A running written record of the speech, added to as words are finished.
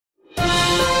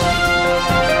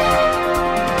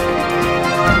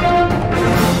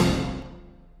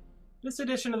This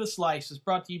edition of The Slice is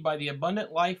brought to you by the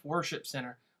Abundant Life Worship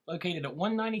Center, located at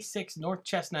 196 North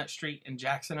Chestnut Street in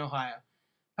Jackson, Ohio.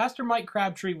 Pastor Mike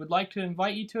Crabtree would like to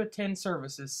invite you to attend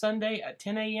services Sunday at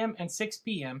 10 a.m. and 6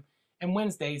 p.m. and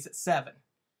Wednesdays at 7.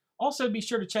 Also, be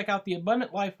sure to check out the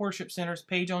Abundant Life Worship Center's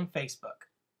page on Facebook.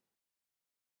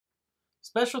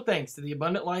 Special thanks to the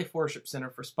Abundant Life Worship Center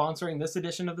for sponsoring this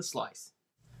edition of The Slice.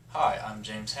 Hi, I'm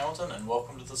James Hamilton and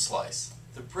welcome to The Slice.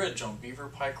 The bridge on Beaver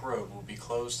Pike Road will be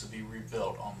closed to be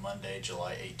rebuilt on Monday,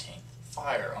 July 18th.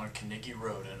 Fire on Carnegie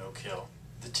Road in Oak Hill.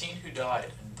 The teen who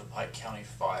died in the Pike County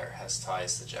fire has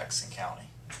ties to Jackson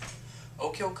County.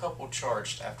 Oak Hill couple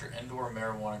charged after indoor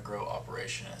marijuana grow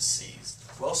operation is seized.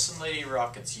 Wilson Lady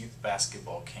Rockets Youth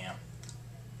Basketball Camp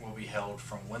will be held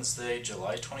from Wednesday,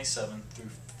 July 27th through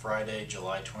Friday,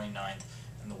 July 29th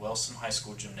in the Wilson High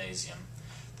School Gymnasium.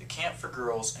 The camp for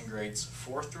girls in grades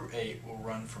 4 through 8 will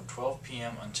run from 12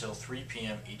 p.m. until 3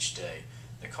 p.m. each day.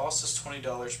 The cost is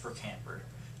 $20 per camper.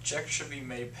 Checks should be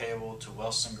made payable to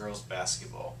Wilson Girls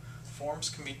Basketball. Forms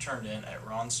can be turned in at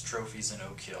Ron's Trophies in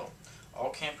Oak Hill.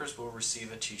 All campers will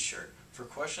receive a t-shirt. For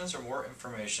questions or more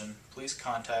information, please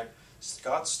contact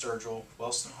Scott Sturgill,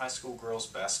 Wilson High School Girls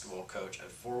Basketball Coach at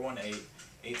 418-86.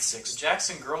 The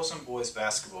Jackson Girls and Boys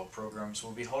Basketball programs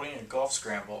will be holding a golf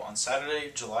scramble on Saturday,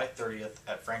 July 30th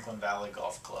at Franklin Valley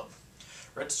Golf Club.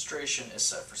 Registration is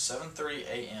set for 7:30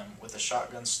 a.m. with a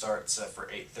shotgun start set for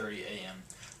 8:30 a.m.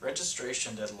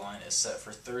 Registration deadline is set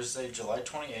for Thursday, July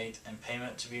 28th, and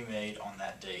payment to be made on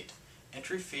that date.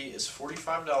 Entry fee is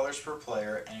 $45 per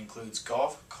player and includes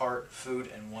golf, cart, food,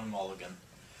 and one mulligan.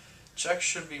 Checks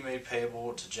should be made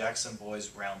payable to Jackson Boys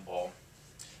Round Ball.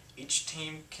 Each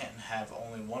team can have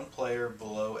only one player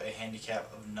below a handicap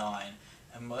of 9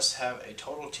 and must have a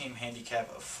total team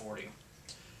handicap of 40.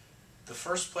 The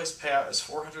first place payout is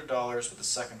 $400 with a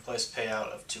second place payout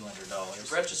of $200.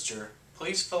 To register,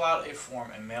 please fill out a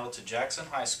form and mail to Jackson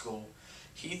High School,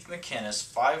 Heath McInnes,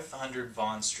 500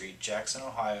 Vaughn Street, Jackson,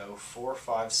 Ohio,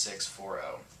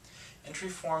 45640. Entry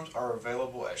forms are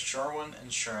available at Sherwin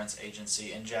Insurance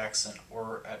Agency in Jackson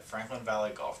or at Franklin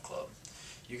Valley Golf Club.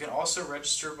 You can also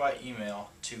register by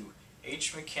email to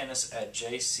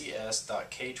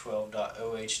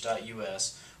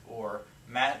hmckinnis@jcs.k12.oh.us or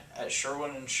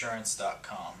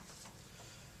matt@sherwininsurance.com.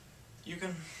 You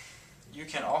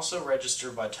can also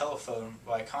register by telephone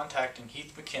by contacting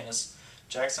Heath McInnes,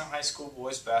 Jackson High School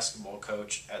Boys Basketball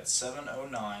Coach at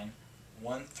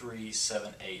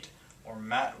 709-1378 or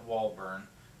Matt Walburn,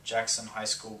 Jackson High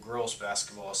School Girls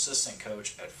Basketball Assistant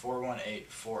Coach at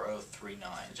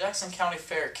 418-4039. The Jackson County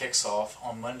Fair kicks off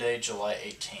on Monday, July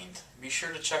 18th. Be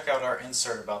sure to check out our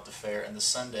insert about the fair in the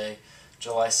Sunday,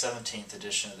 July 17th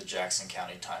edition of the Jackson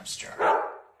County Times Journal.